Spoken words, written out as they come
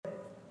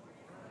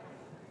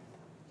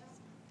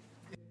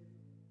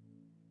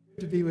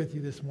to be with you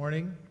this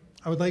morning.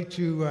 I would like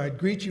to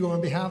greet you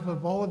on behalf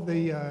of all of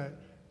the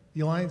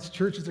Alliance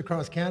churches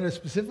across Canada,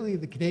 specifically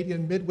the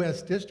Canadian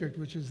Midwest District,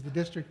 which is the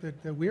district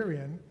that we're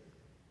in,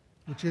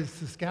 which is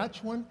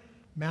Saskatchewan,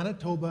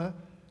 Manitoba,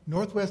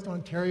 Northwest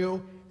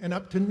Ontario, and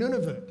up to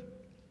Nunavut.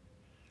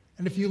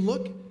 And if you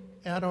look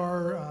at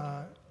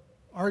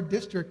our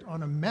district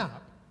on a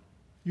map,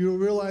 you'll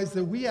realize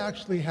that we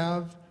actually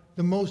have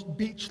the most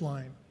beach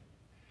line.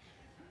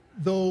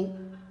 Though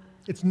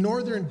it's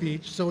northern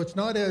beach, so it's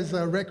not as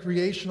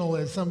recreational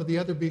as some of the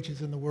other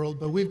beaches in the world,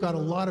 but we've got a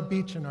lot of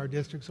beach in our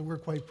district, so we're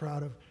quite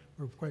proud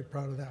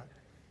of that.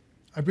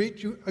 I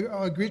greet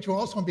you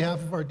also on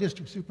behalf of our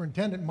district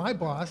superintendent, my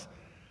boss,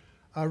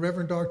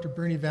 Reverend Dr.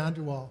 Bernie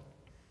Vanderwall,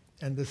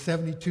 and the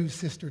 72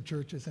 sister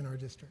churches in our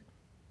district.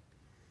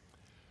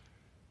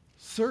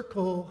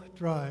 Circle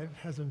Drive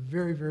has a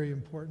very, very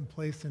important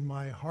place in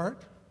my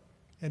heart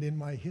and in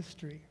my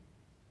history.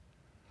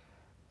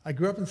 I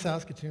grew up in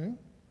Saskatoon.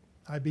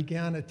 I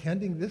began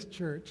attending this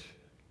church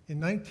in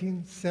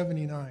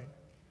 1979.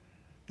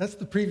 That's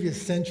the previous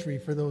century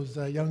for those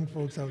young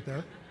folks out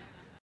there.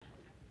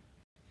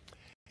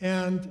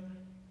 And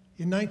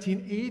in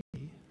 1980,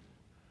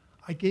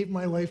 I gave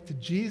my life to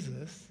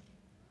Jesus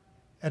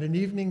at an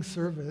evening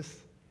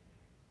service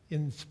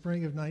in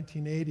spring of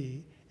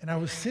 1980, and I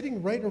was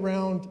sitting right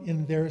around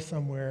in there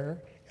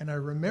somewhere, and I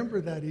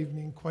remember that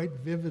evening quite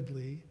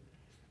vividly.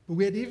 But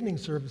we had evening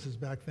services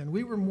back then.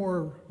 We were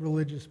more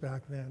religious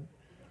back then.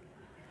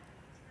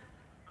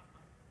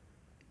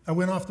 I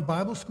went off to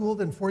Bible school,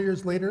 then 4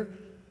 years later,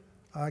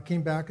 I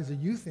came back as a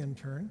youth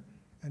intern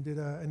and did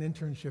an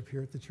internship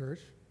here at the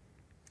church.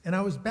 And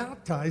I was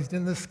baptized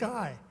in the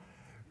sky,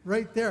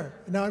 right there.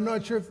 Now, I'm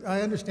not sure if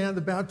I understand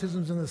the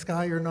baptisms in the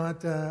sky are not,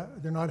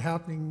 they're not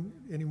happening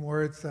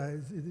anymore.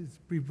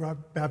 We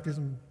brought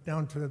baptism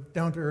down to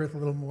earth a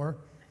little more.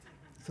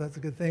 So that's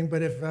a good thing.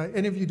 But if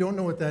any of you don't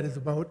know what that is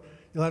about,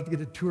 you'll have to get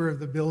a tour of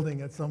the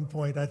building at some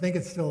point. I think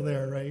it's still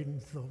there, right?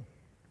 And so,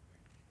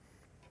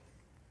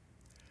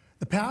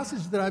 the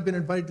passage that I've been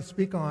invited to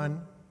speak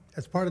on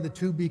as part of the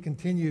To Be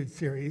Continued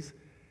series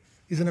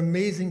is an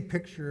amazing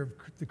picture of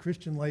the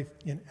Christian life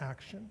in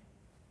action.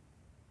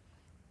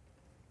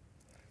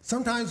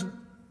 Sometimes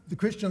the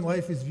Christian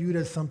life is viewed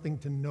as something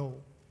to know.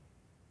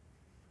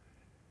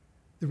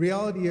 The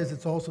reality is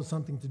it's also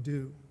something to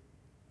do.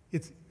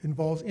 It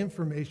involves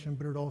information,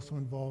 but it also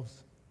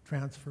involves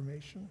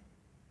transformation.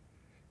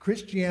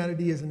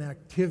 Christianity is an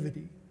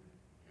activity,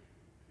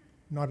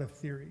 not a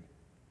theory.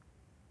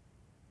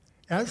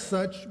 As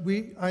such,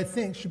 we, I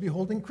think, should be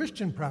holding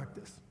Christian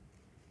practice.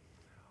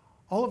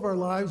 All of our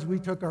lives, we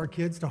took our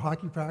kids to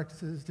hockey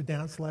practices, to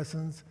dance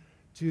lessons,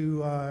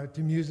 to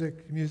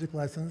music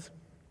lessons.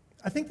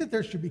 I think that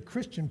there should be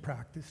Christian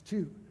practice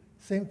too.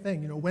 Same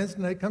thing,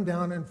 Wednesday night, come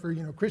down and for,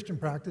 Christian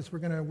practice, we're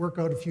going to work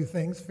out a few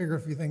things, figure a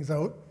few things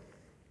out.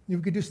 You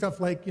could do stuff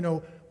like,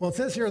 well, it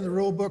says here in the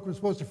rule book we're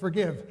supposed to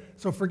forgive,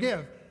 so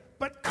forgive.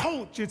 But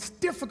coach, it's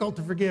difficult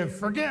to forgive.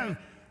 Forgive.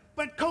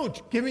 But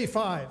coach, give me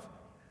 5.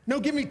 No,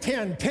 give me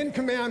 10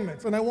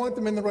 commandments, and I want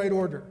them in the right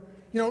order.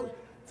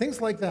 Things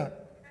like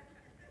that.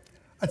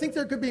 I think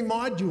there could be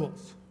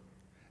modules.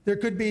 There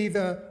could be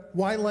the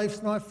Why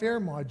Life's Not Fair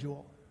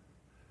module.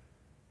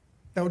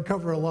 That would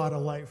cover a lot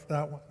of life,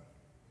 that one.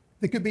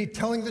 There could be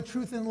Telling the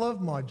Truth in Love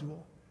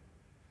module.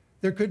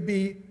 There could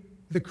be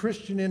the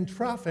Christian in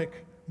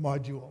Traffic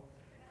module.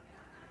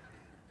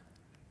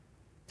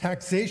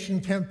 Taxation,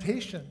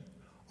 temptation.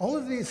 All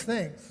of these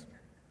things.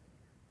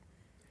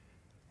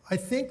 I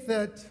think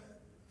that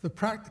the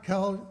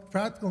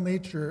practical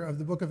nature of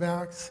the book of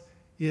Acts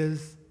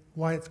is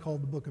why it's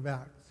called the book of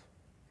Acts.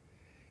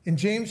 In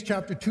James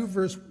chapter 2,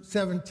 verse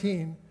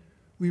 17,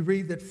 we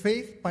read that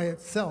faith by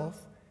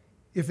itself,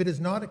 if it is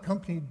not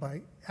accompanied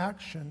by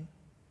action,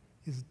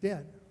 is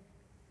dead.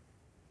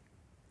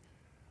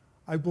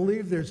 I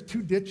believe there's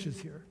 2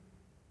 ditches here.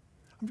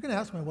 I'm going to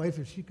ask my wife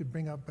if she could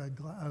bring up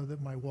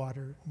my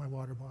water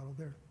bottle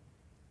there.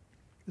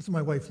 This is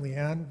my wife,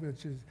 Leanne,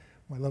 which is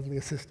my lovely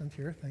assistant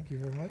here. Thank you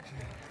very much.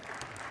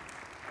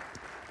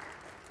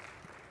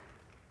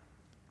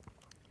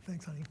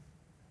 Thanks, honey.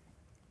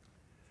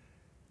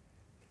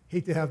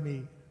 Hate to have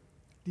me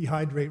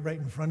dehydrate right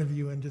in front of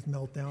you and just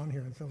melt down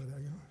here and stuff like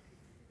that,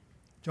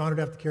 John would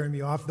have to carry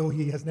me off, though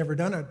he has never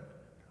done an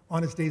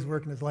honest day's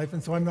work in his life,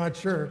 and so I'm not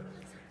sure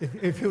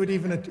if he would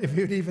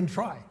even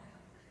try.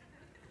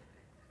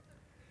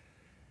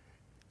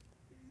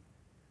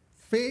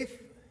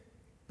 Faith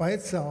by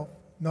itself,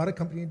 not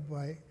accompanied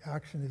by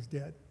action, is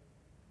dead.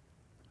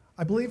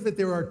 I believe that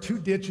there are 2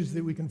 ditches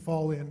that we can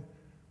fall in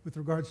with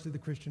regards to the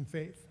Christian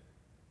faith.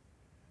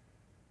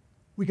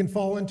 We can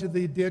fall into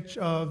the ditch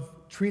of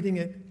treating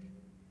it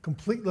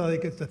completely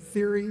like it's a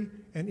theory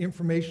and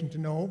information to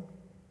know,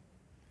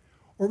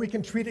 or we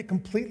can treat it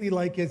completely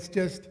like it's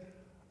just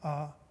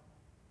a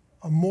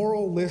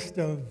moral list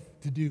of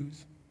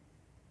to-dos.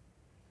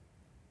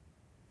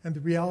 And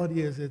the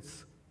reality is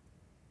it's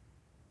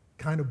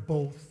kind of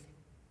both,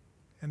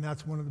 and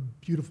that's one of the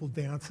beautiful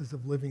dances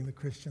of living the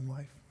Christian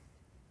life.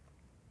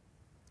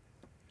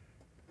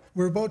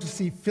 We're about to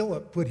see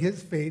Philip put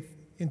his faith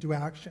into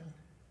action.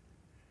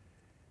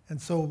 And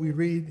so we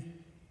read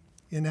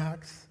in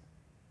Acts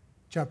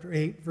chapter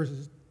 8,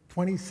 verses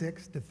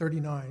 26 to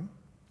 39.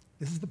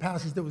 This is the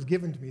passage that was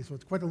given to me, so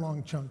it's quite a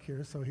long chunk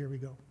here, so here we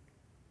go.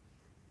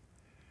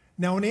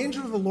 Now an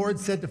angel of the Lord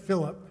said to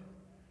Philip,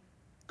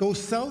 "Go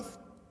south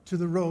to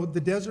the road,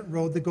 the desert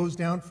road that goes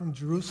down from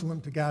Jerusalem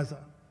to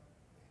Gaza."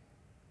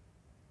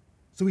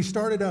 So he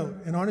started out,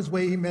 and on his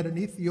way he met an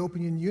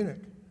Ethiopian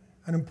eunuch,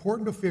 an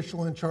important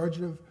official in charge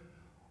of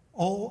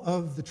all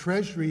of the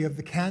treasury of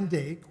the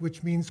Kandake,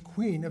 which means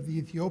queen of the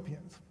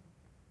Ethiopians.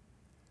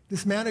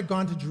 This man had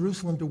gone to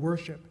Jerusalem to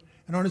worship,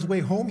 and on his way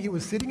home he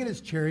was sitting in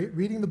his chariot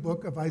reading the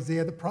book of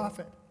Isaiah the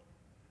prophet.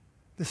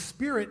 The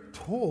Spirit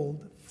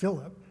told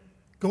Philip,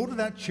 "Go to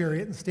that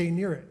chariot and stay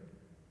near it."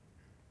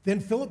 Then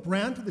Philip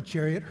ran to the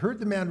chariot, heard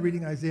the man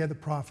reading Isaiah the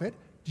prophet.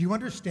 "Do you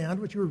understand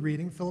what you were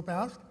reading?" Philip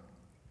asked.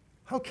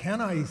 "How can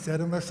I," he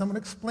said, "unless someone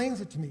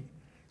explains it to me?"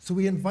 So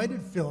he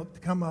invited Philip to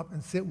come up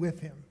and sit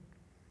with him.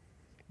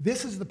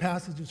 This is the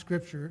passage of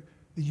Scripture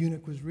the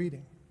eunuch was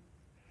reading.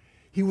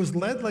 "He was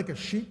led like a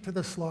sheep to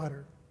the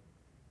slaughter,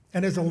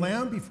 and as a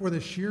lamb before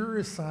the shearer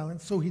is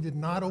silent, so he did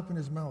not open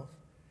his mouth.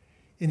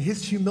 In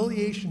his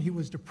humiliation he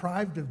was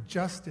deprived of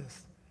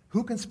justice.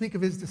 Who can speak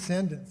of his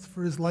descendants?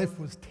 For his life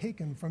was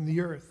taken from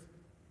the earth."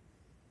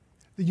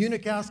 The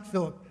eunuch asked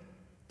Philip,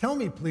 "Tell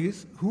me,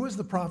 please, who is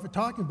the prophet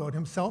talking about,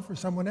 himself or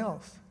someone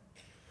else?"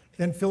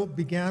 Then Philip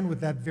began with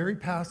that very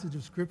passage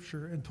of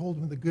Scripture and told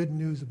him the good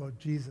news about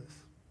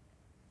Jesus.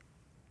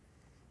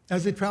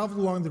 As they traveled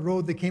along the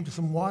road, they came to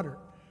some water.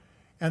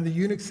 And the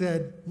eunuch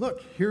said, "Look,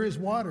 here is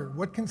water.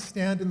 What can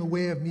stand in the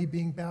way of me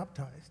being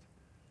baptized?"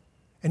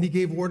 And he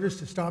gave orders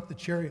to stop the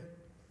chariot.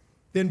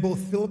 Then both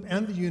Philip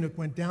and the eunuch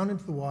went down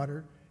into the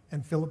water,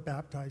 and Philip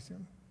baptized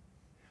him.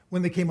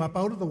 When they came up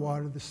out of the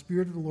water, the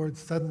Spirit of the Lord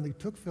suddenly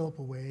took Philip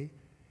away,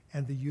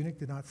 and the eunuch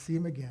did not see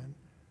him again,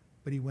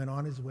 but he went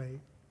on his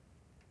way,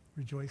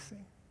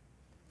 rejoicing.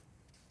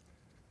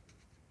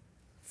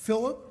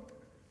 Philip,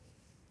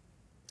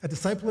 a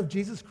disciple of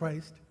Jesus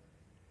Christ,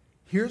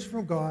 hears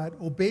from God,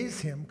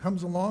 obeys him,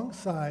 comes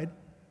alongside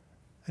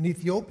an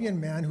Ethiopian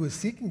man who is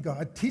seeking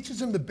God,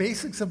 teaches him the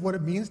basics of what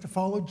it means to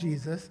follow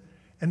Jesus,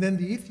 and then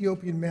the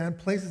Ethiopian man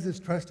places his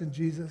trust in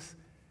Jesus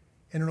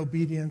and in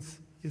obedience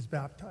is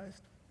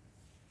baptized.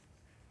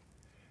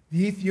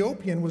 The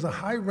Ethiopian was a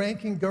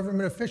high-ranking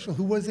government official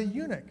who was a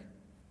eunuch.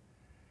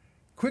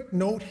 Quick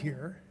note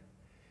here,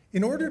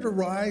 in order to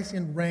rise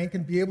in rank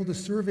and be able to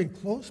serve in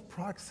close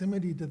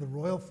proximity to the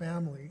royal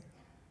family,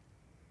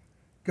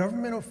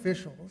 government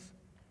officials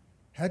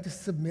had to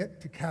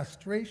submit to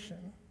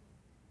castration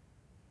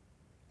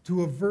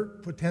to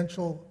avert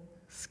potential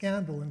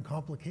scandal and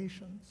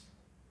complications,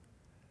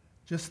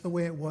 just the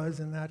way it was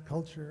in that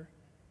culture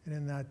and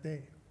in that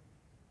day.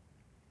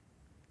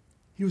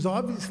 He was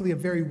obviously a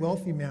very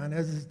wealthy man,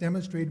 as is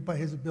demonstrated by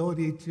his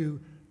ability to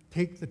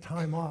take the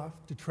time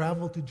off to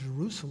travel to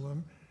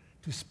Jerusalem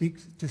to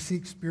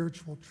seek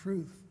spiritual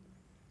truth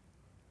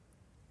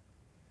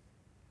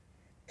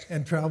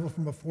and travel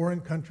from a foreign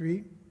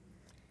country.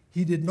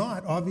 He did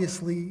not,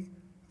 obviously,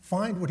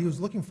 find what he was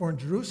looking for in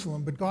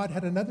Jerusalem, but God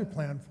had another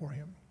plan for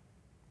him.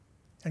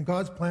 And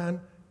God's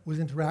plan was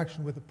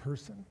interaction with a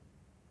person,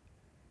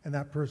 and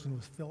that person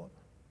was Philip.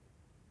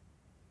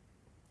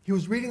 He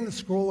was reading the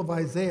scroll of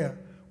Isaiah,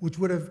 which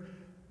would have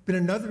been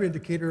another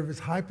indicator of his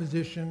high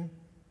position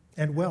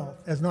and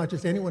wealth, as not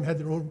just anyone had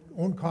their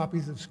own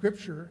copies of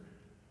Scripture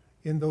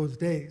in those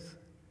days.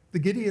 The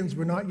Gideons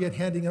were not yet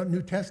handing out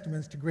New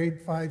Testaments to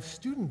grade 5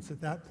 students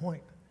at that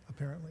point,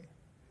 apparently.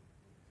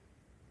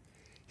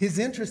 His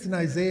interest in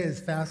Isaiah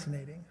is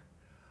fascinating.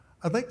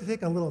 I'd like to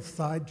take a little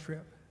side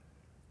trip.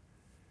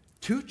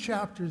 2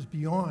 chapters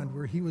beyond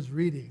where he was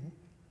reading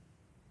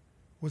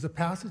was a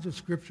passage of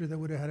Scripture that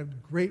would have had a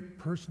great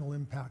personal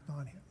impact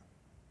on him.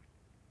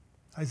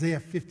 Isaiah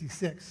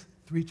 56,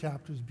 3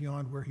 chapters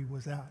beyond where he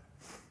was at.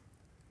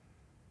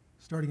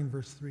 Starting in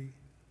verse 3.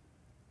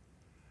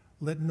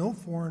 "Let no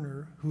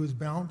foreigner who is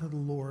bound to the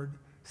Lord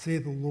say,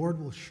 'The Lord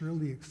will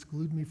surely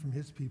exclude me from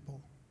his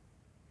people.'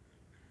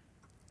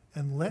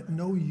 And let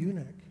no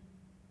eunuch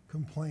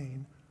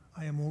complain,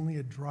 'I am only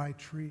a dry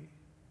tree.'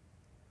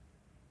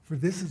 For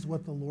this is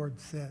what the Lord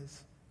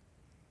says,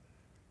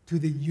 'To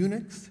the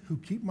eunuchs who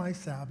keep my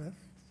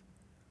Sabbaths,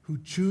 who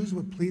choose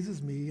what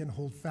pleases me and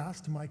hold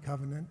fast to my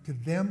covenant, to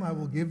them I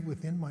will give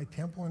within my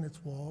temple and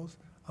its walls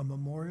a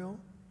memorial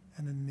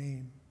and a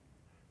name,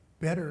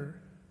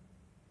 better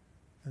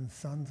than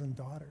sons and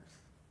daughters.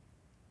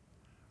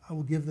 I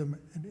will give them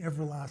an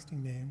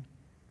everlasting name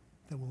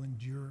that will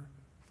endure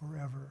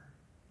forever.'"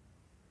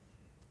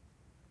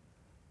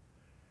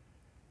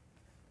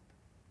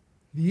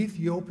 The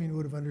Ethiopian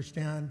would have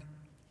understood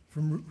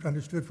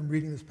from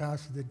reading this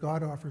passage that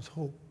God offers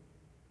hope,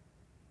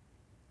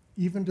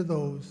 even to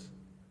those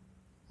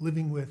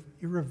living with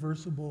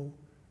irreversible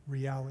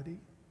reality,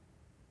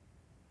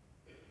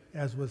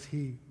 as was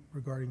he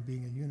regarding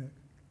being a eunuch.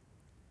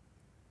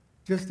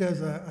 Just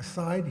as a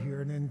side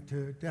here, and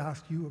then to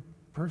ask you a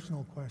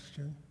personal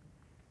question,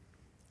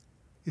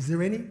 Is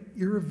there any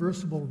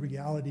irreversible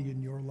reality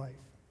in your life?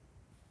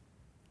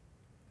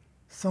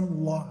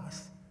 Some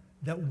loss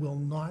that will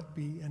not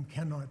be and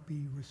cannot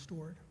be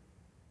restored?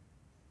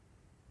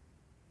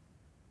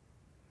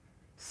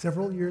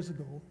 Several years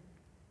ago,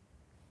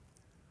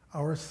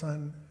 our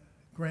son,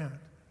 Grant,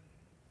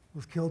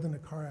 was killed in a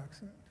car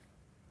accident.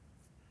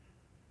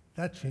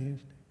 That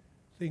changed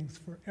things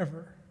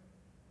forever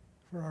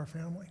for our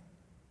family.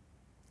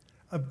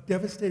 A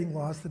devastating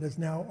loss that is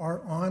now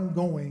our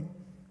ongoing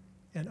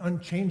and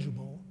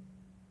unchangeable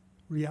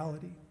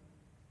reality.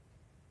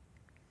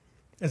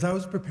 As I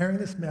was preparing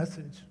this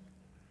message,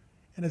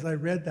 and as I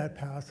read that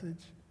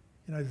passage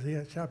in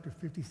Isaiah chapter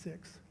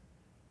 56,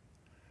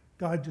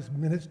 God just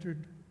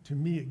ministered to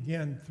me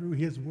again through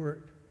his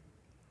word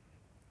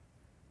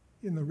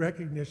in the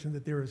recognition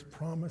that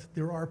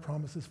there are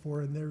promises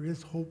for, and there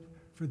is hope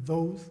for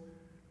those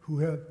who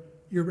have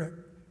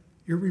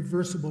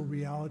irreversible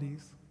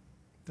realities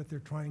that they're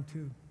trying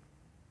to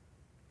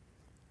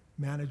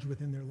manage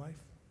within their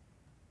life.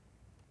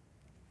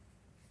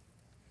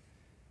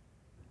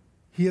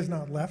 He has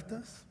not left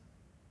us.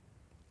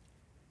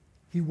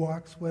 He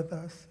walks with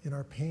us in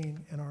our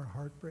pain and our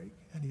heartbreak,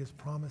 and he has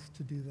promised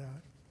to do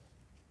that.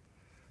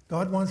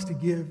 God wants to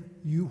give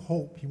you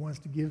hope. He wants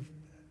to give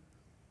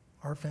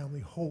our family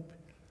hope.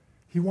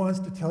 He wants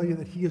to tell you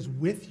that he is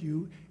with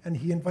you, and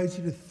he invites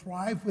you to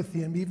thrive with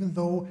him, even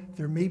though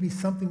there may be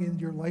something in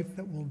your life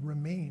that will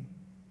remain.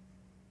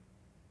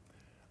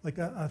 Like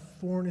a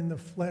thorn in the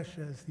flesh,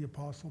 as the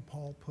Apostle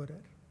Paul put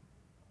it.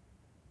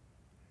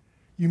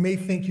 You may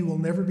think you will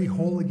never be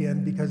whole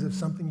again because of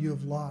something you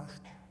have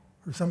lost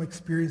or some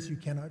experience you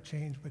cannot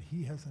change, but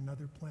he has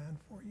another plan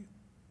for you.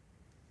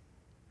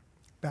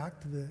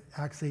 Back to the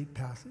Acts 8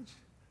 passage.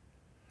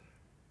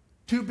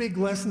 Two big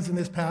lessons in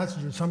this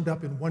passage are summed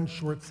up in one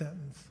short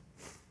sentence.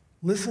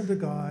 Listen to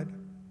God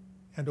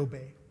and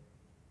obey.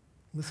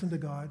 Listen to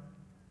God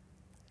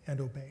and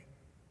obey.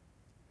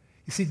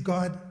 You see,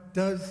 God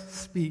does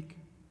speak.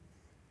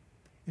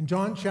 In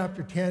John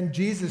chapter 10,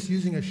 Jesus,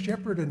 using a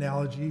shepherd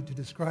analogy to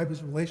describe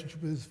his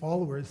relationship with his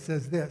followers,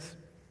 says this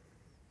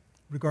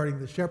regarding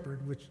the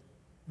shepherd, which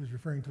was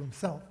referring to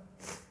himself.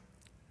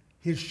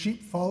 His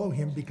sheep follow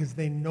him because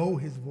they know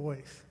his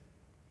voice.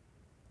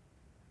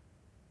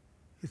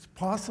 It's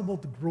possible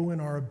to grow in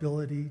our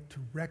ability to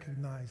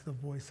recognize the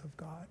voice of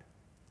God.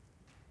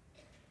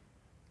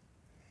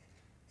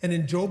 And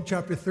in Job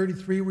chapter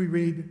 33, we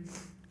read,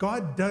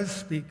 God does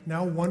speak,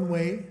 now one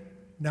way,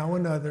 now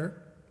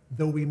another,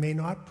 though we may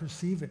not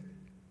perceive it.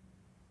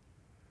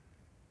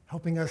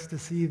 Helping us to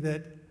see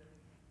that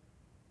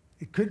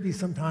it could be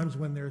sometimes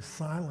when there's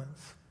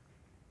silence,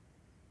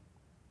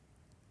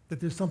 that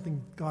there's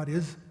something God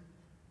is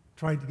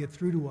trying to get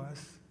through to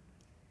us,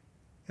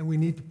 and we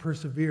need to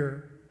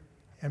persevere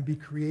and be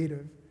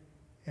creative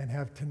and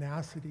have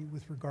tenacity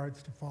with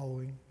regards to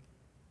following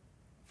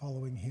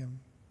him.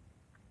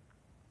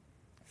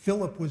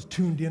 Philip was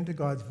tuned into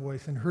God's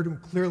voice and heard him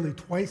clearly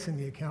twice in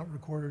the account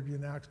recorded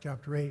in Acts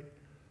chapter 8.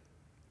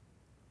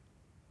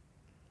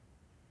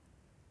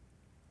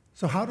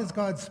 So how does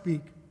God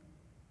speak?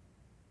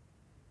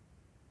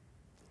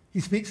 He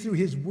speaks through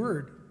his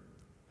word.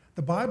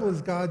 The Bible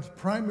is God's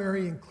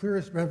primary and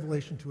clearest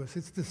revelation to us.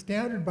 It's the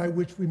standard by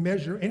which we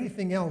measure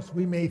anything else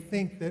we may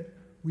think that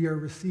we are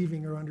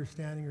receiving or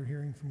understanding or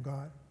hearing from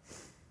God.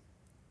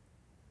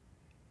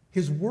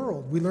 His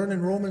world, we learn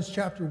in Romans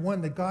chapter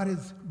 1 that God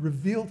has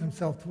revealed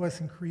himself to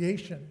us in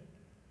creation.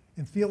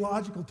 In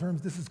theological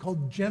terms, this is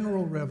called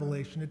general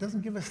revelation. It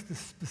doesn't give us the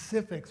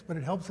specifics, but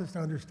it helps us to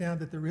understand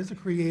that there is a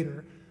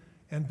creator,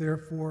 and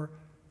therefore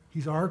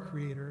he's our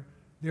creator.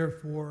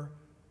 Therefore,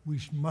 we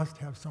must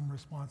have some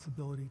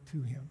responsibility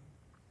to him.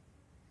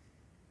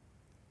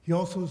 He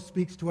also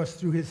speaks to us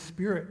through his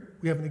Spirit.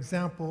 We have an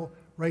example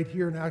right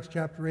here in Acts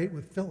chapter 8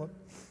 with Philip.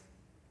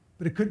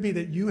 But it could be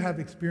that you have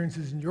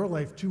experiences in your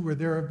life too where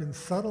there have been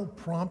subtle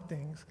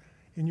promptings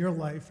in your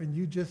life and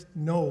you just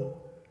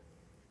know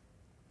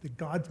that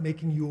God's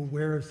making you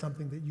aware of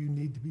something that you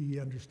need to be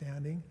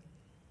understanding.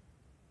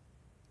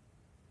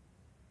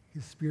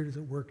 His Spirit is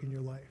at work in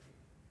your life.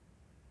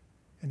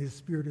 And his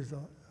Spirit is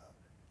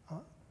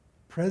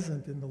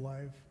present in the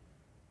life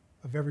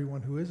of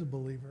everyone who is a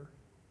believer.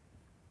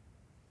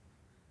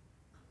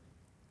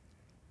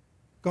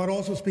 God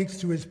also speaks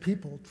to his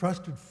people.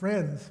 Trusted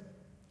friends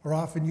are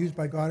often used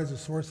by God as a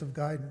source of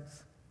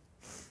guidance.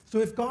 So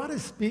if God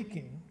is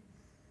speaking,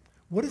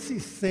 what is he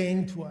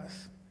saying to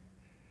us?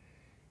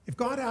 If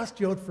God asked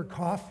you out for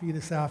coffee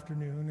this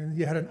afternoon and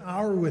you had an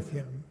hour with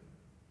him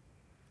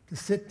to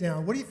sit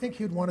down, what do you think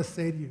he would want to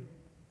say to you?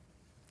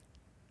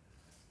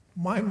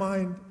 My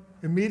mind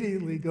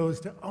immediately goes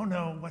to, oh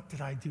no, what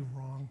did I do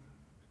wrong?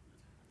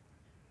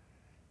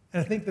 And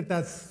I think that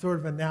that's sort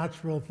of a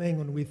natural thing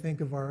when we think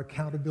of our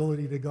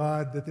accountability to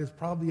God, that there's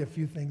probably a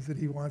few things that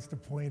he wants to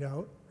point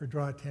out or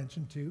draw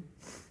attention to.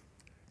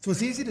 So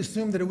it's easy to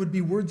assume that it would be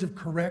words of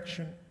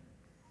correction,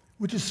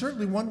 which is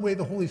certainly one way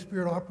the Holy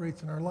Spirit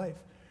operates in our life.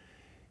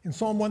 In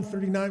Psalm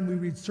 139, we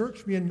read,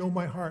 "Search me and know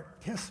my heart.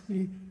 Test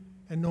me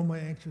and know my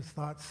anxious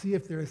thoughts. See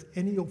if there is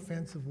any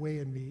offensive way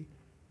in me,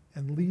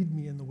 and lead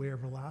me in the way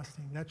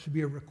everlasting. That should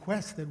be a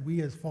request that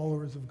we as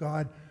followers of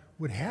God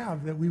would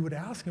have, that we would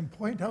ask him,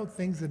 point out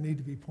things that need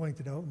to be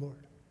pointed out,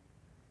 Lord.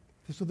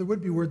 So there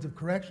would be words of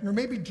correction, or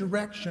maybe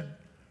direction.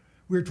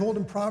 We are told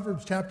in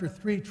Proverbs chapter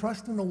 3,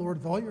 trust in the Lord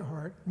with all your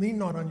heart, lean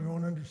not on your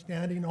own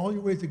understanding, in all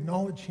your ways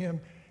acknowledge him,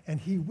 and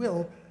he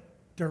will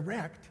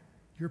direct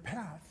your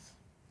paths.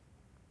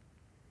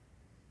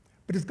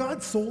 But is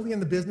God solely in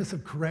the business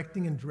of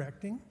correcting and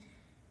directing?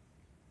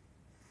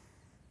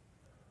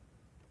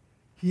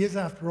 He is,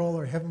 after all,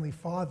 our Heavenly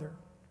Father.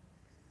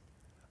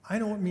 I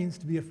know what it means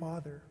to be a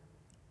father.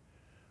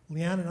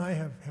 Leanne and I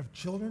have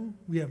children.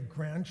 We have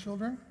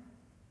grandchildren.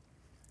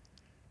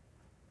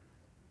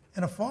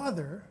 And a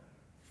father,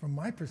 from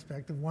my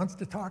perspective, wants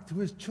to talk to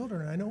his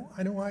children.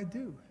 I know I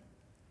do.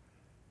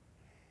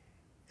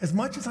 As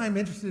much as I'm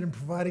interested in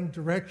providing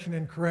direction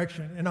and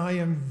correction, and I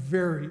am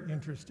very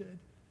interested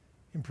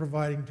in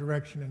providing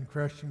direction and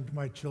correction to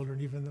my children,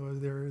 even though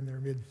they're in their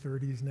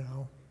mid-30s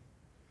now,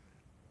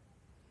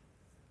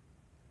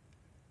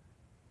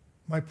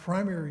 my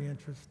primary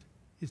interest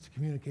is to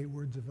communicate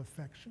words of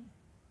affection.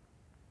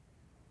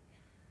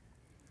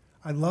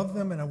 I love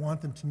them and I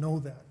want them to know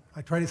that.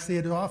 I try to say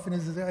it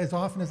as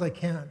often as I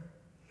can.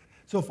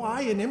 So if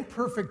I, an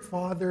imperfect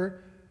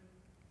father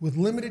with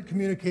limited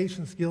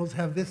communication skills,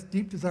 have this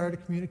deep desire to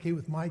communicate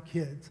with my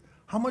kids,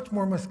 how much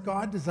more must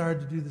God desire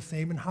to do the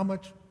same, and how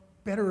much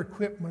better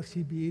equipped must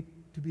he be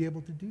to be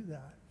able to do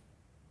that?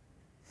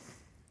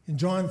 In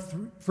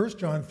 1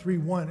 John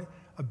 3:1,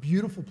 a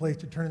beautiful place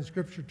to turn in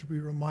Scripture to be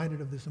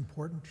reminded of this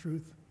important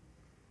truth.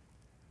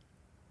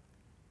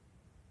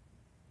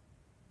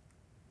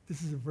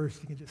 This is a verse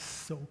you can just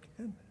soak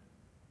in.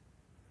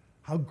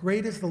 How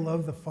great is the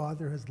love the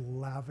Father has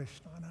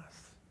lavished on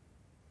us,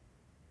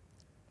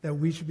 that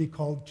we should be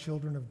called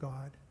children of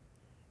God,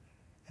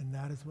 and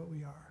that is what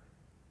we are.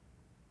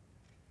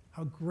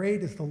 How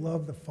great is the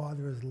love the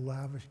Father has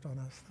lavished on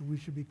us, that we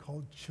should be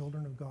called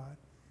children of God,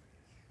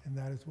 and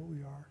that is what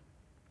we are.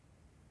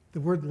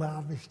 The word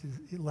lavished is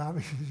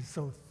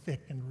so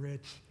thick and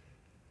rich.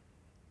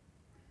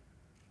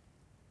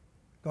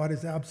 God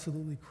is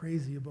absolutely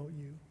crazy about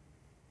you.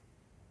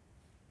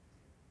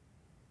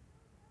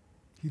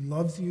 He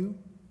loves you,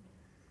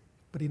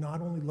 but he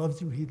not only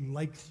loves you, he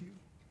likes you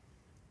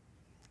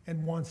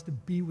and wants to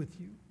be with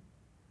you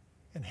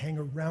and hang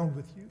around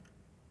with you.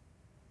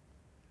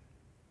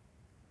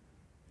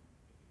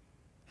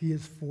 He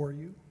is for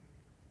you.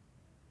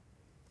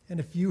 And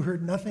if you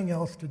heard nothing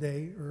else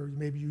today, or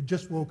maybe you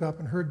just woke up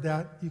and heard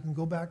that, you can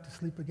go back to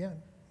sleep again.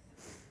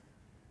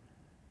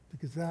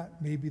 Because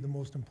that may be the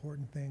most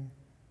important thing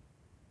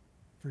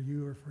for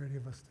you or for any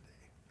of us today.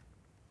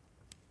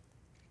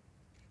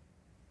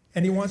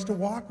 And he wants to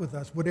walk with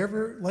us,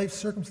 whatever life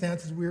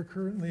circumstances we are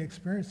currently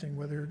experiencing,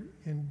 whether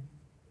in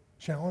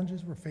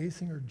challenges we're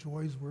facing or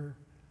joys we're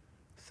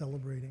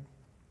celebrating.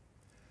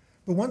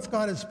 But once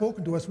God has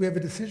spoken to us, we have a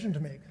decision to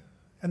make.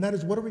 And that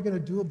is, what are we going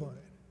to do about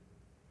it?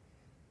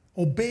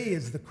 Obey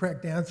is the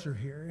correct answer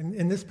here.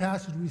 In this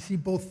passage, we see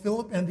both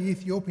Philip and the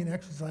Ethiopian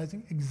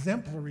exercising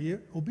exemplary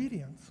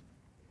obedience.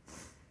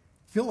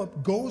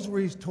 Philip goes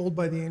where he's told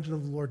by the angel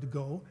of the Lord to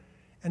go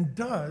and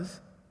does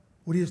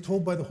what he is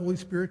told by the Holy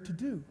Spirit to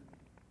do.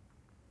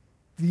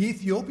 The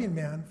Ethiopian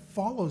man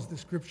follows the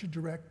scriptural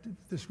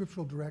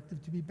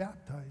directive to be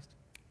baptized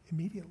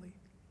immediately.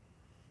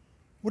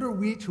 What are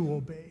we to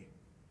obey?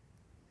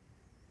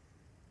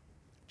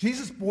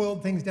 Jesus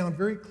boiled things down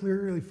very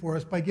clearly for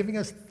us by giving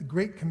us the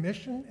Great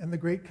Commission and the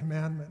Great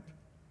Commandment.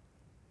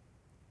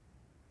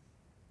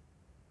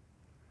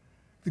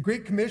 The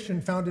Great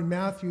Commission, found in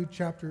Matthew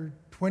chapter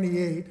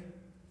 28,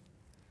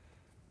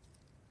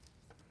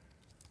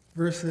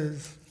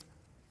 verses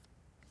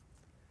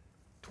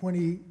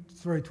 28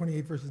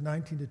 verses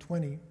 19 to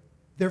 20.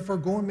 Therefore,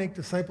 go and make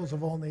disciples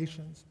of all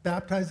nations,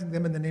 baptizing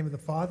them in the name of the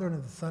Father and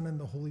of the Son and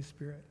the Holy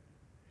Spirit,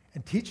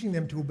 and teaching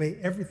them to obey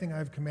everything I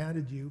have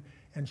commanded you,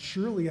 and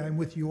surely I am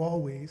with you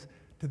always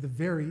to the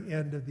very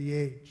end of the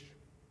age.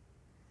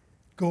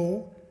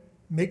 Go,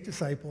 make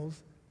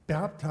disciples,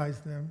 baptize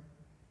them,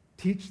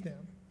 teach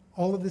them.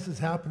 All of this is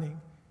happening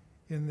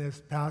in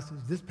this passage.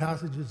 This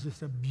passage is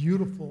just a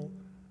beautiful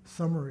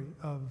summary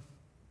of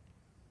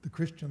the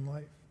Christian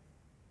life.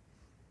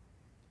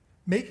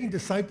 Making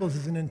disciples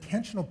is an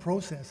intentional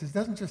process. It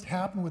doesn't just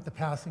happen with the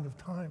passing of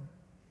time.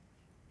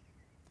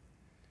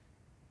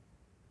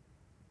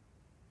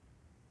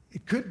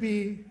 It could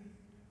be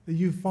that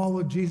you've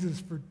followed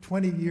Jesus for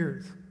 20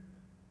 years.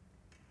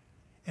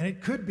 And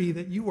it could be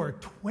that you are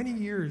 20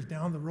 years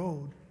down the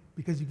road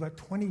because you've got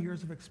 20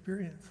 years of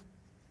experience.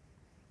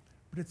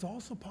 But it's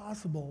also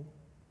possible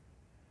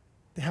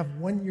to have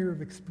 1 year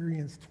of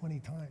experience 20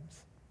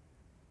 times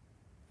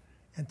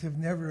and to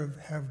never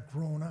have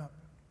grown up.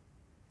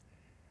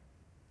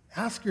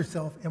 Ask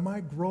yourself, am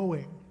I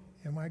growing?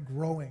 Am I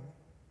growing?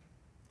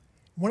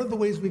 One of the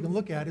ways we can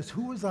look at is,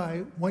 who was I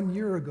 1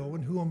 year ago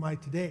and who am I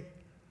today?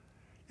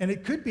 And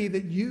it could be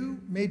that you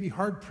may be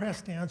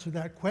hard-pressed to answer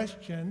that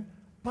question,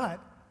 but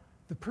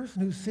the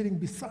person who's sitting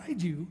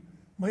beside you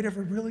might have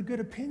a really good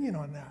opinion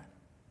on that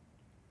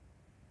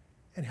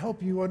and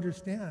help you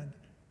understand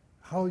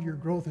how your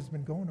growth has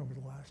been going over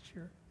the last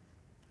year.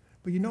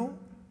 But you know,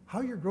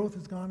 how your growth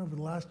has gone over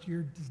the last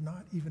year does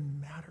not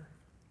even matter,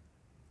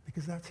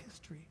 because that's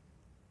history.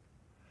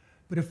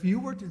 But if you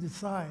were to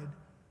decide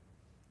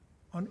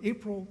on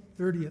April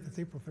 30th, it's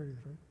April 30th,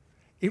 right?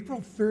 April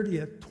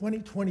 30th,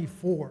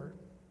 2024,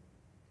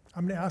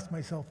 I'm going to ask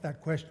myself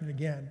that question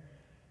again.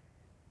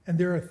 And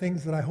there are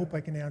things that I hope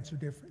I can answer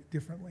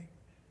differently.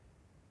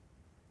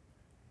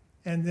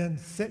 And then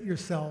set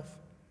yourself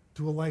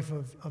to a life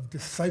of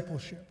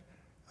discipleship,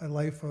 a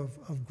life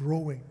of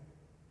growing.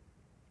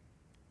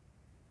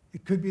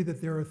 It could be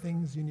that there are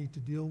things you need to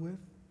deal with.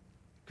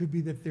 It could be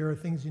that there are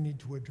things you need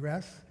to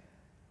address.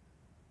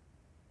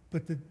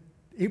 But the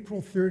April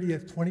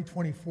 30th,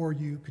 2024,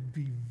 you could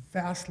be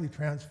vastly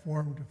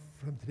transformed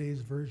from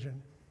today's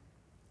version,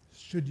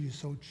 should you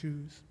so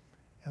choose,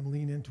 and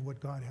lean into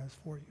what God has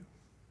for you.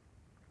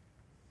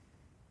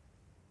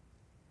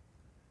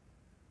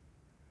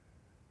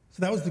 So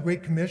that was the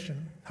Great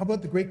Commission. How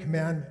about the Great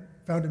Commandment,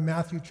 found in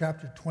Matthew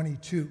chapter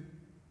 22?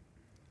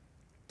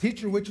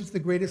 Teacher, which is the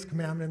greatest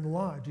commandment in the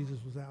law? Jesus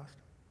was asked.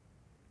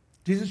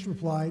 Jesus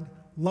replied,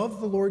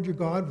 love the Lord your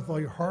God with all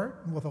your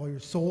heart, and with all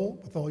your soul,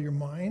 with all your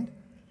mind.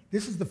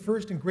 This is the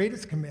first and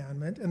greatest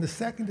commandment, and the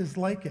second is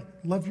like it.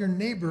 Love your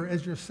neighbor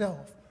as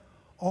yourself.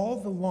 All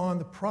the law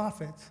and the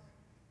prophets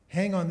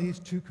hang on these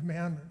two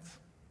commandments.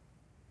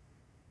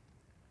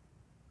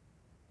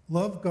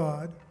 Love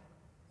God,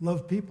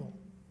 love people.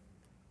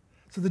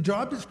 So the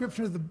job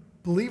description of the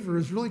believer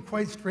is really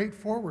quite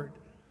straightforward.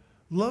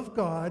 Love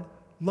God,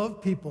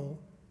 love people,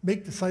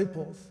 make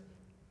disciples.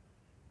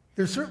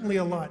 There's certainly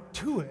a lot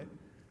to it,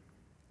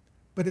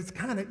 but it's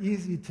kind of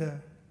easy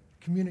to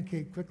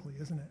communicate quickly,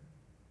 isn't it?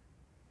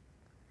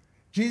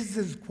 Jesus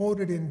is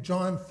quoted in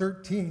John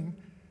 13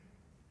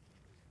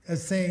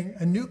 as saying,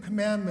 a new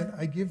commandment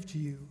I give to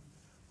you,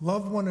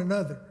 love one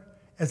another.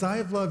 As I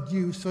have loved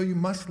you, so you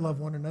must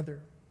love one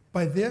another.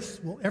 By this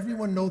will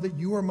everyone know that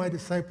you are my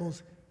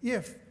disciples,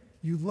 if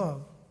you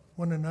love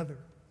one another.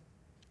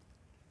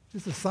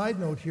 Just a side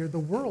note here, the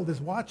world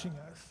is watching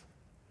us.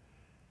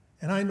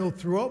 And I know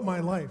throughout my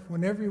life,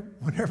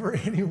 whenever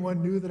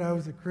anyone knew that I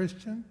was a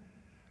Christian,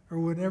 or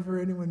whenever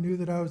anyone knew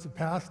that I was a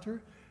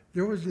pastor,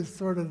 there was just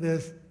sort of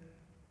this,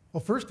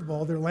 well, first of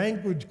all, their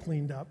language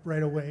cleaned up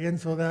right away, and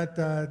so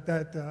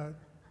that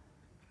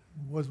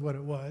was what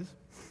it was.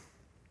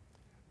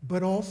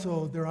 But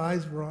also, their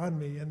eyes were on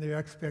me, and their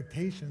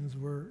expectations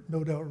were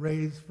no doubt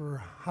raised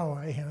for how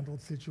I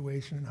handled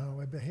situation and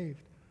how I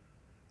behaved.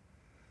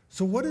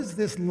 So what does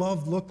this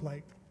love look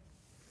like?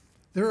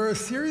 There are a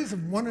series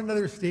of one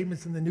another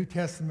statements in the New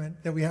Testament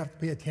that we have to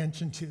pay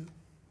attention to.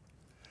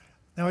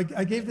 Now,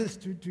 I gave this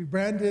to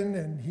Brandon,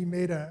 and he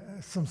made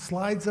some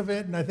slides of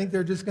it, and I think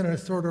they're just going to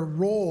sort of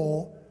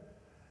roll.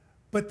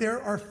 But there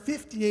are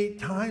 58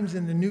 times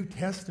in the New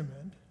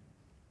Testament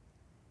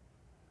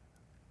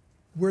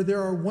where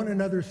there are one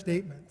another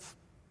statements.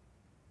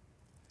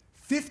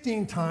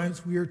 15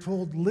 times we are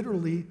told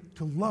literally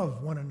to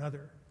love one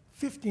another.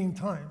 15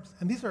 times.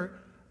 And these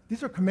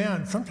are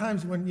commands.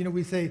 Sometimes when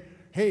we say,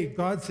 hey,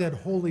 God said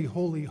holy,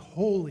 holy,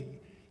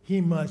 holy,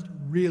 he must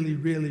really,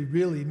 really,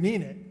 really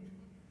mean it.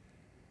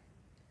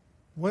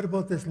 What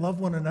about this love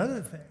one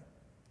another thing?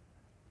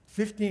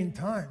 15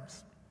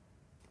 times.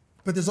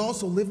 But there's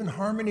also live in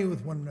harmony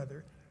with one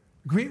another.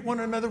 Greet one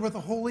another with a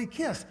holy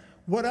kiss.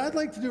 What I'd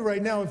like to do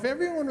right now, if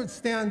everyone would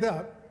stand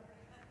up,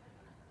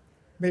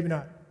 maybe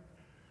not,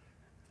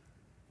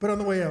 but on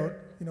the way out,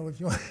 if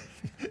you want,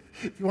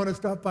 if you want to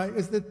stop by,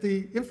 is that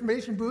the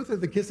information booth or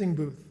the kissing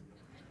booth?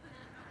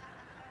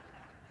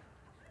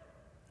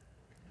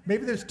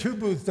 Maybe there's 2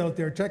 booths out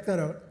there. Check that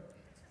out.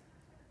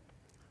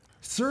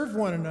 Serve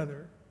one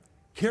another.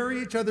 Carry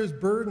each other's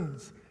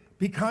burdens.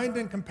 Be kind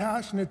and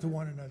compassionate to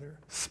one another.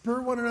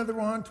 Spur one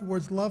another on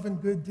towards love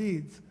and good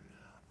deeds.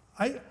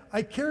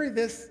 I carry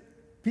this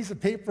piece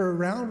of paper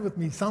around with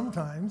me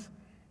sometimes,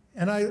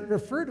 and I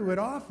refer to it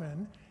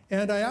often,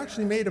 and I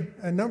actually made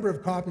a number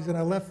of copies, and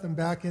I left them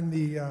back in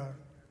the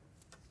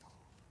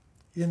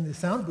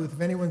sound booth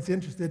if anyone's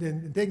interested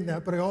in taking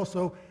that, but I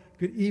also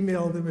could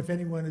email them if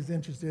anyone is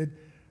interested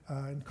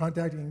in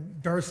contacting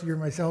Darcy or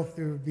myself.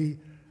 There would be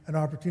an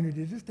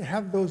opportunity just to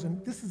have those,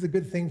 and this is a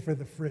good thing for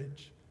the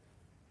fridge.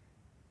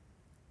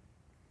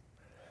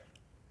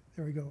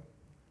 There we go.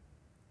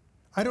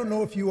 I don't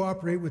know if you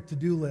operate with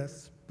to-do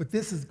lists, but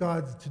this is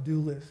God's to-do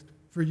list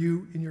for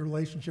you in your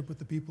relationship with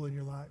the people in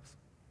your lives.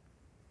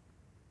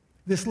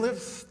 This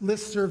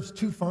list serves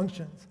 2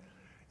 functions.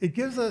 It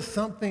gives us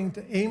something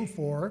to aim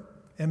for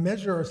and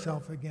measure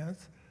ourselves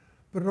against,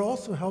 but it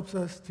also helps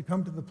us to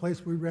come to the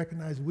place where we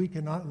recognize we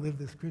cannot live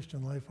this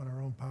Christian life on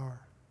our own power.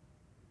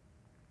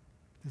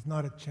 There's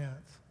not a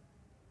chance.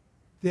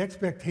 The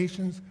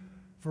expectations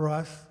for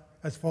us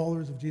as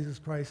followers of Jesus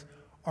Christ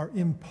are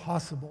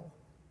impossible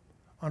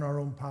on our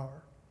own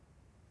power.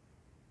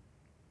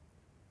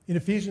 In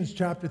Ephesians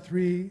chapter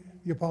 3,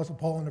 the Apostle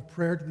Paul in a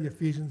prayer to the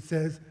Ephesians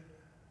says,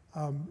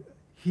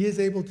 He is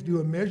able to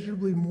do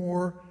immeasurably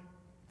more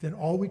than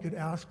all we could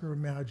ask or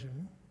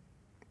imagine.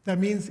 That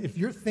means if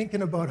you're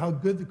thinking about how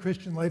good the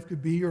Christian life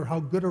could be or how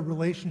good a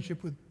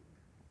relationship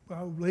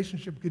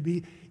could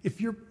be,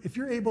 if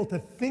you're able to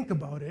think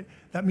about it,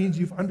 that means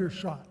you've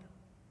undershot.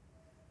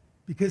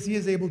 Because he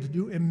is able to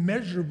do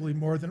immeasurably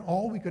more than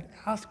all we could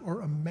ask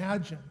or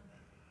imagine,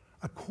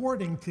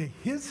 according to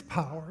his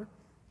power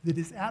that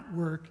is at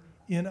work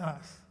in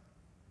us.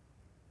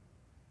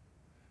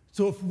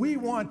 So if we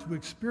want to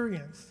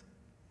experience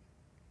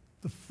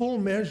the full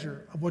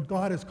measure of what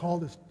God has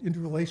called us into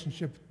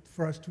relationship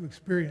for us to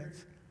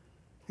experience,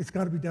 it's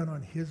got to be done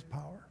on his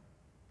power.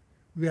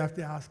 We have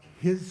to ask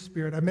his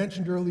Spirit. I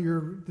mentioned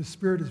earlier the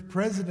Spirit is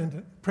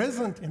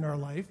present in our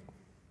life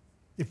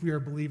if we are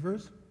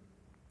believers.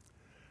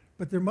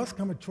 But there must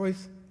come a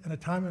choice and a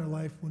time in our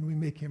life when we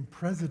make him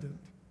president,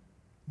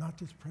 not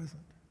just present,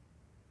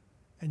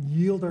 and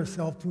yield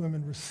ourselves to him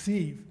and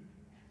receive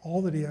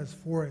all that he has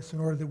for us in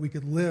order that we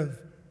could live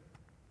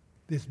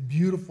this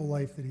beautiful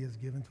life that he has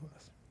given to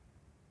us.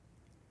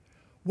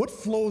 What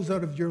flows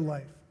out of your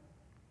life?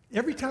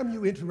 Every time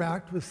you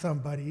interact with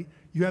somebody,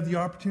 you have the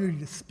opportunity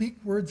to speak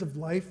words of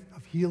life,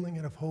 of healing,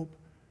 and of hope.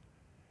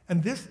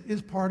 And this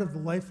is part of the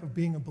life of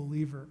being a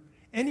believer.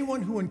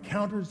 Anyone who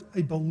encounters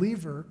a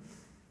believer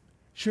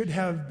should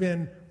have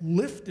been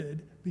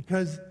lifted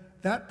because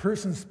that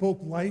person spoke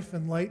life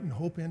and light and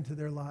hope into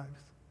their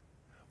lives.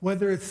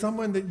 Whether it's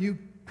someone that you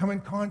come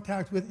in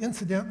contact with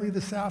incidentally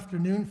this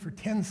afternoon for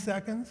 10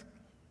 seconds,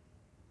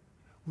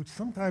 which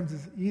sometimes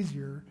is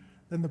easier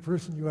than the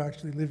person you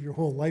actually live your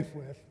whole life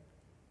with,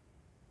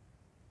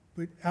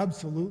 but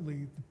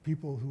absolutely the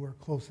people who are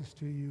closest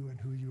to you and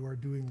who you are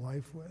doing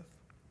life with.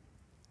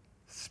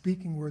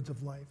 Speaking words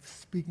of life,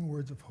 speaking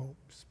words of hope,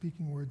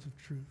 speaking words of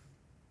truth.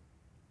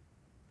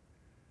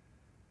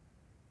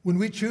 When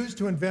we choose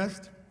to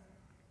invest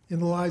in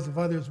the lives of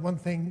others, one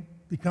thing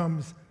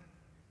becomes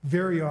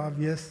very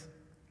obvious.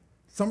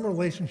 Some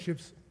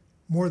relationships,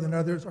 more than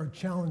others, are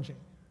challenging.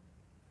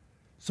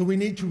 So we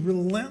need to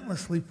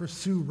relentlessly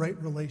pursue right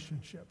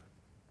relationship.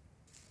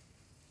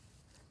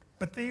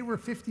 But they were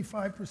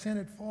 55%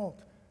 at fault.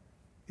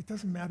 It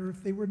doesn't matter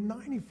if they were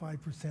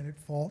 95% at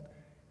fault.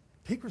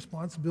 Take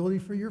responsibility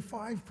for your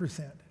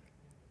 5%.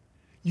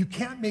 You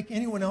can't make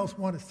anyone else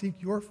want to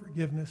seek your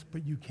forgiveness,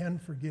 but you can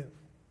forgive.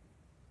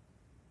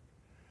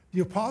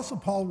 The Apostle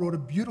Paul wrote a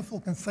beautiful,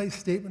 concise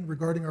statement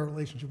regarding our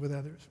relationship with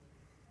others.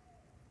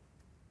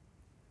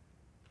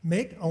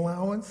 Make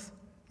allowances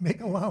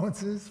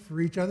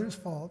for each other's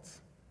faults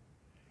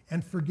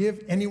and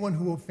forgive anyone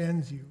who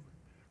offends you.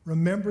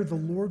 Remember, the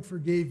Lord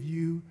forgave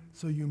you,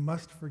 so you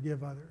must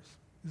forgive others.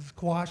 This is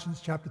Colossians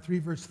chapter 3,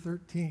 verse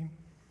 13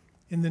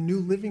 in the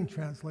New Living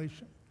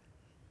Translation.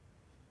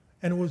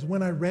 And it was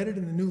when I read it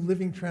in the New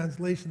Living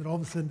Translation that all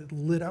of a sudden it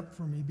lit up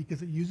for me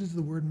because it uses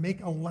the word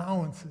make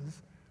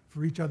allowances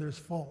for each other's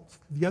faults.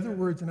 The other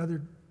words in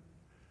other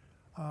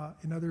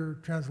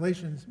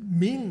translations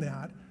mean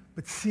that,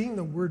 but seeing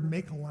the word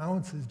make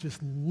allowances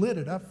just lit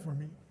it up for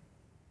me.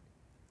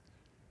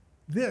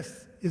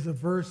 This is a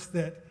verse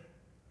that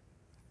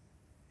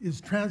is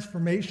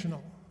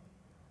transformational.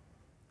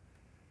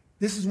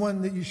 This is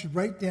one that you should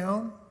write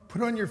down,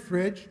 put on your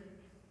fridge.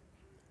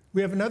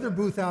 We have another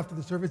booth after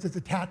the service. It's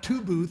a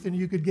tattoo booth, and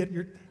you could get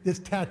this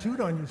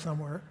tattooed on you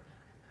somewhere.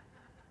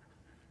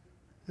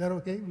 Is that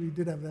okay? We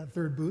did have that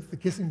third booth, the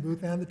kissing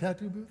booth and the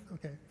tattoo booth?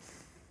 Okay.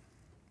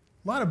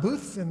 A lot of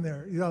booths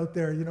out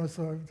there,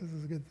 so this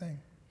is a good thing.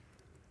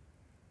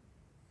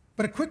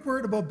 But a quick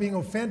word about being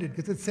offended,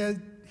 because it says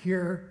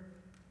here,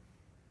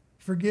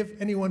 forgive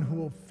anyone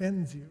who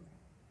offends you.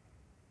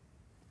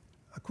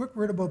 A quick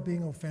word about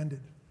being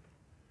offended.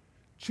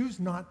 Choose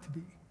not to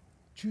be.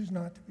 Choose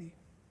not to be.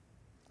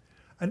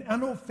 An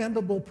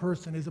unoffendable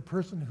person is a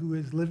person who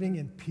is living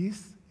in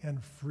peace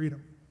and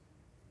freedom.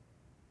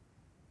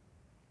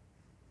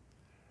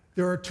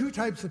 There are two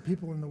types of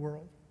people in the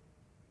world.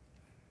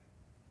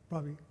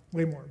 Probably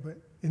way more, but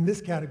in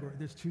this category,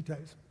 there's two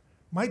types.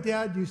 My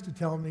dad used to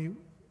tell me,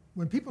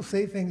 when people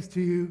say things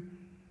to you,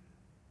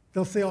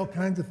 they'll say all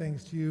kinds of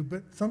things to you,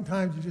 but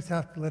sometimes you just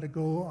have to let it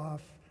go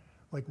off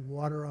like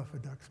water off a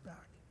duck's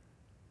back.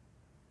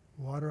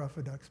 Water off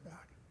a duck's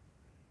back.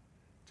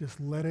 Just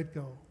let it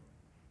go.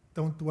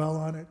 Don't dwell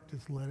on it,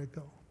 just let it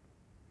go.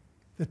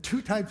 The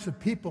two types of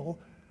people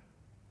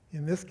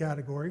in this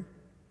category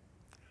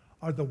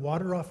are the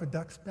water off a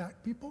duck's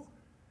back people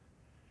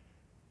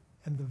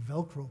and the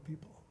Velcro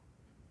people.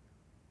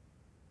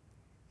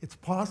 It's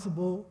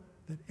possible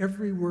that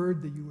every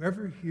word that you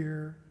ever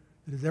hear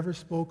that is ever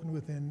spoken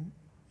within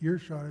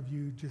earshot of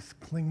you just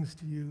clings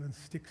to you and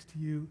sticks to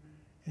you,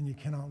 and you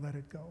cannot let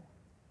it go.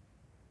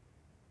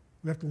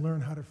 We have to learn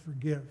how to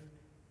forgive.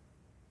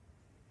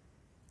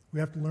 We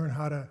have to learn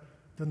how to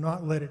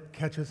not let it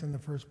catch us in the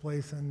first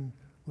place and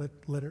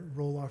let it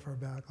roll off our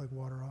back like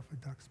water off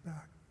a duck's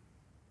back.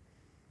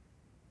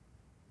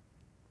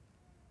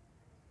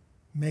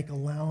 Make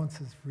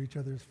allowances for each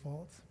other's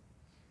faults.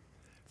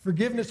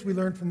 Forgiveness, we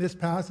learn from this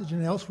passage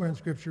and elsewhere in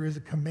Scripture, is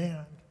a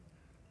command.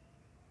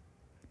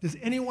 Does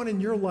anyone in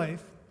your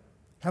life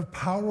have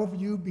power over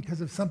you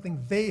because of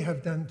something they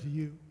have done to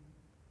you.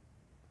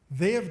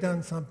 They have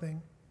done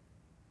something,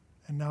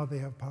 and now they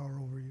have power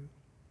over you.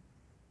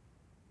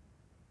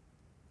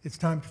 It's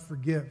time to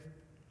forgive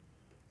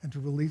and to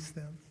release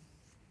them.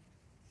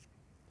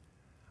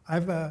 I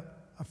have a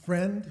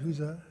friend who's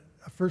a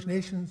First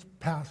Nations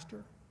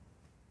pastor.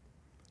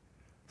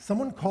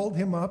 Someone called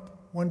him up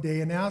one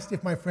day and asked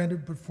if my friend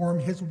would perform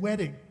his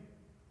wedding.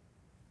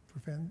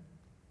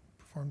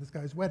 Perform this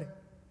guy's wedding.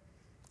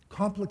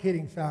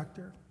 Complicating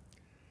factor.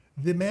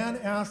 The man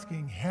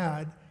asking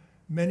had,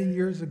 many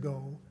years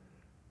ago,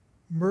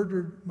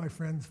 murdered my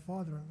friend's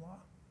father-in-law.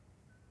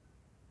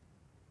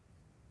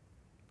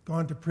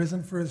 Gone to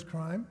prison for his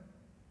crime,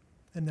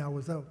 and now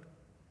was out.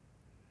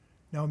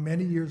 Now,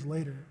 many years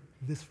later,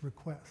 this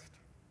request.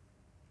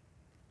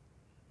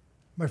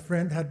 My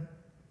friend had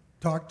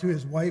talked to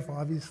his wife,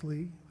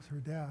 obviously, it was her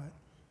dad,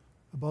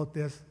 about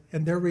this,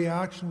 and their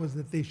reaction was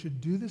that they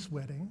should do this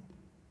wedding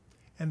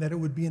and that it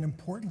would be an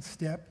important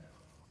step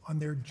on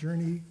their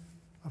journey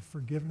of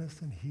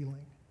forgiveness and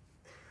healing.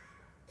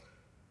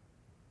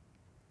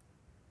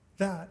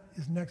 That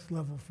is next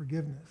level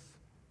forgiveness.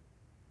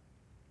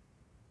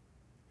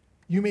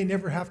 You may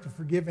never have to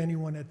forgive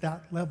anyone at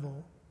that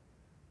level,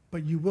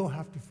 but you will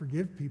have to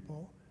forgive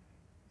people,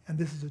 and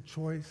this is a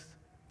choice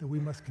that we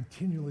must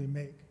continually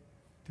make,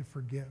 to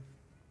forgive.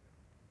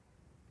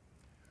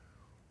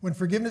 When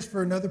forgiveness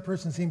for another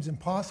person seems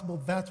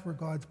impossible, that's where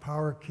God's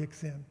power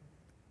kicks in,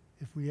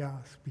 if we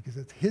ask, because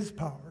it's his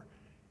power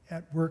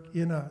at work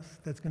in us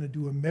that's going to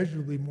do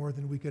immeasurably more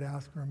than we could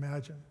ask or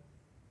imagine.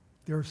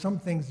 There are some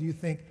things you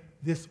think,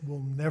 this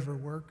will never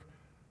work,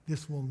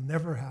 this will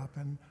never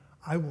happen,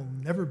 I will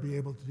never be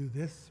able to do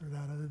this or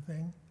that other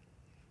thing.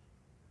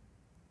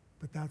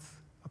 But that's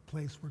a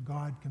place where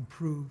God can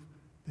prove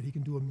that he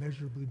can do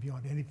immeasurably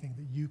beyond anything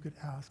that you could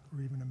ask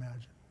or even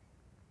imagine.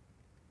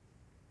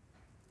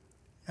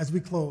 As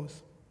we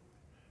close,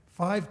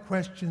 5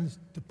 questions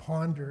to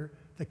ponder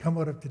that come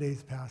out of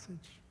today's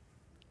passage.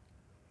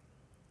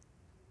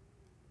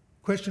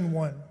 Question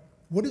 1,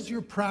 what is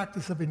your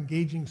practice of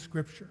engaging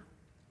Scripture?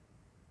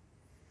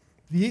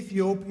 The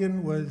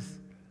Ethiopian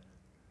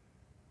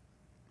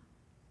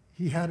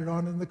he had it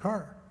on in the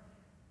car,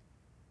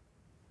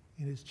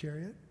 in his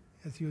chariot,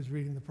 as he was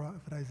reading the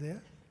prophet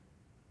Isaiah.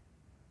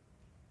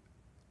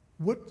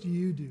 What do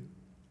you do?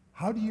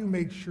 How do you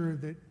make sure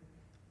that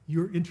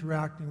you're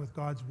interacting with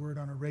God's word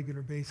on a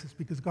regular basis?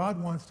 Because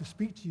God wants to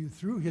speak to you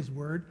through his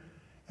word,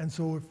 and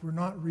so if we're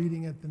not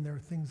reading it, then there are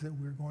things that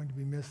we're going to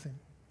be missing.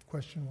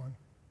 Question 1.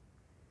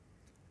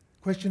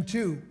 Question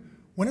 2,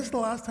 when is the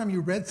last time you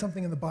read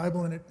something in the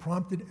Bible and it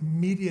prompted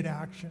immediate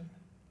action?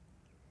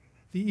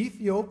 The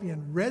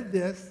Ethiopian read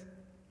this,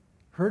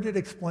 heard it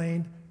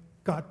explained,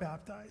 got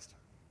baptized.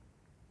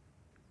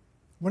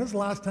 When is the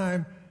last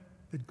time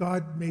that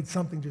God made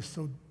something just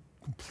so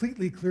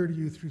completely clear to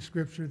you through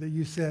Scripture that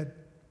you said,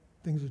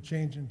 things are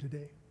changing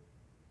today?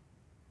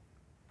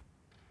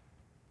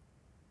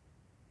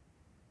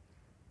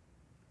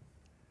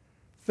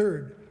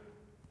 Third,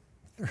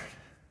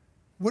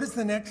 what is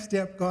the next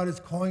step God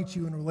is calling to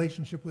you in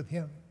relationship with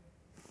him?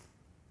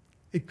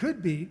 It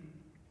could be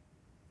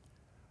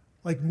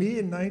like me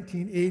in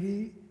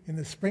 1980, in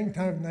the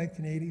springtime of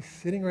 1980,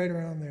 sitting right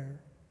around there.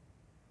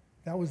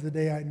 That was the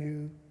day I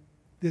knew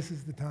this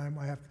is the time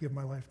I have to give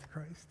my life to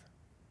Christ.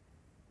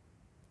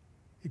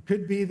 It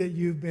could be that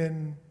you've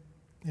been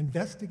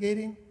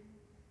investigating,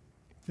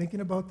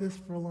 thinking about this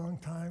for a long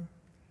time.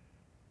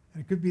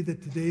 And it could be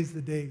that today's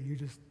the day you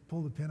just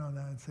pull the pin on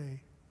that and say,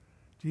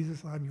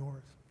 Jesus, I'm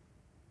yours.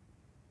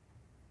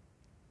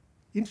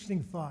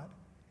 Interesting thought.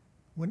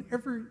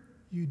 Whenever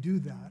you do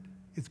that,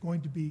 it's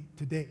going to be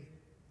today,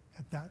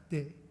 at that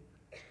day.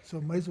 So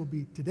it might as well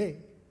be today,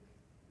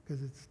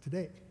 because it's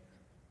today.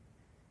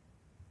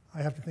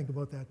 I have to think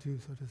about that too,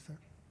 so just a sec.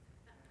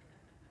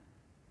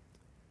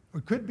 Or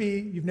it could be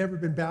you've never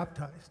been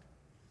baptized.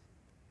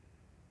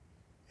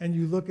 And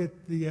you look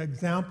at the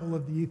example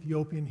of the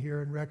Ethiopian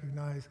here and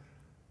recognize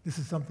this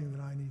is something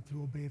that I need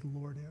to obey the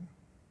Lord in.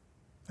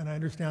 And I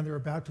understand there are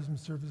baptism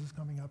services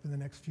coming up in the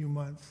next few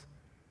months,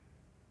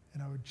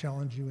 and I would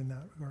challenge you in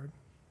that regard.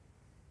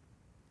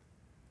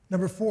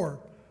 Number 4,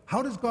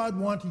 how does God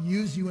want to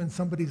use you in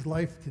somebody's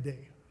life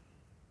today?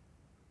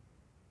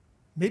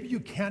 Maybe you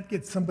can't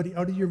get somebody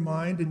out of your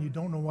mind and you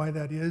don't know why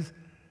that is,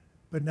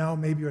 but now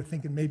maybe you're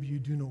thinking maybe you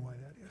do know why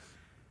that is.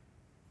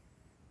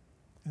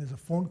 And there's a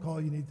phone call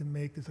you need to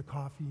make, there's a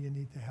coffee you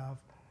need to have,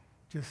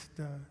 just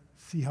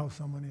see how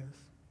someone is.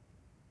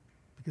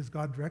 Because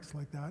God directs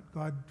like that.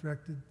 God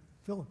directed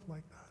Philip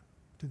like that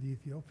to the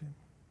Ethiopian.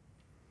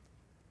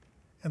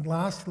 And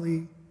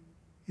lastly,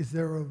 is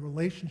there a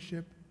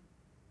relationship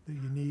that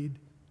you need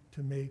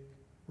to make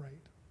right?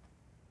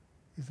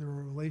 Is there a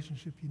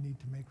relationship you need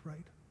to make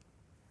right?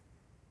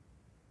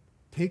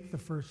 Take the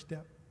first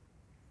step.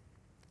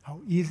 How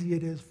easy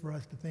it is for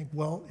us to think,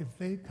 well, if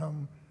they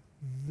come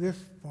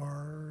this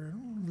far,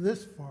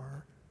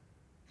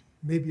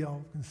 maybe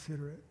I'll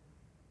consider it.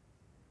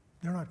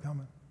 They're not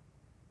coming.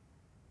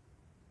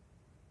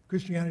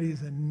 Christianity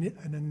is an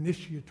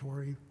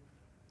initiatory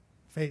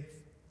faith.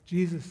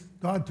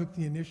 God took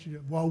the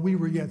initiative. While we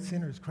were yet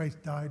sinners,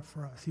 Christ died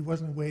for us. He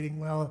wasn't waiting,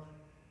 well,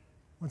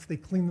 once they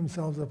clean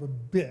themselves up a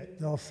bit,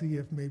 they'll see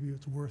if maybe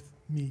it's worth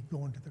me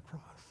going to the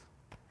cross.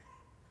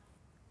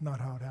 Not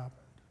how it happened.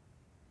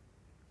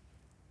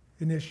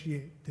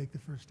 Initiate, take the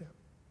first step.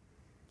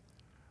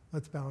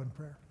 Let's bow in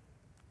prayer.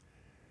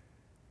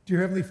 Dear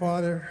Heavenly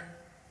Father,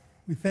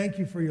 we thank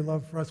you for your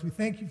love for us. We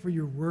thank you for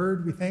your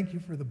word. We thank you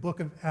for the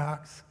book of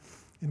Acts,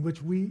 in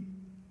which we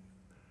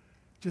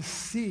just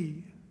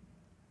see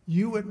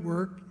you at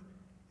work,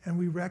 and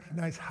we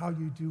recognize how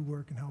you do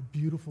work and how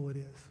beautiful it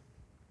is.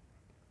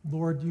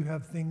 Lord, you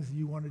have things that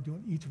you want to do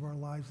in each of our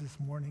lives this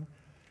morning.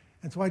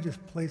 And so I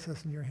just place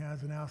us in your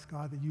hands and ask,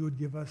 God, that you would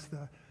give us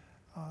the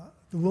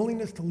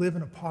willingness to live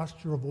in a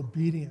posture of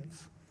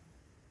obedience,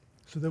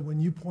 so that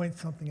when you point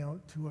something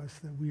out to us,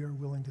 that we are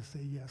willing to say,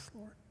 yes,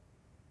 Lord.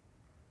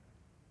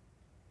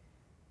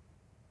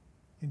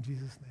 In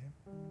Jesus' name,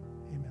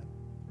 amen.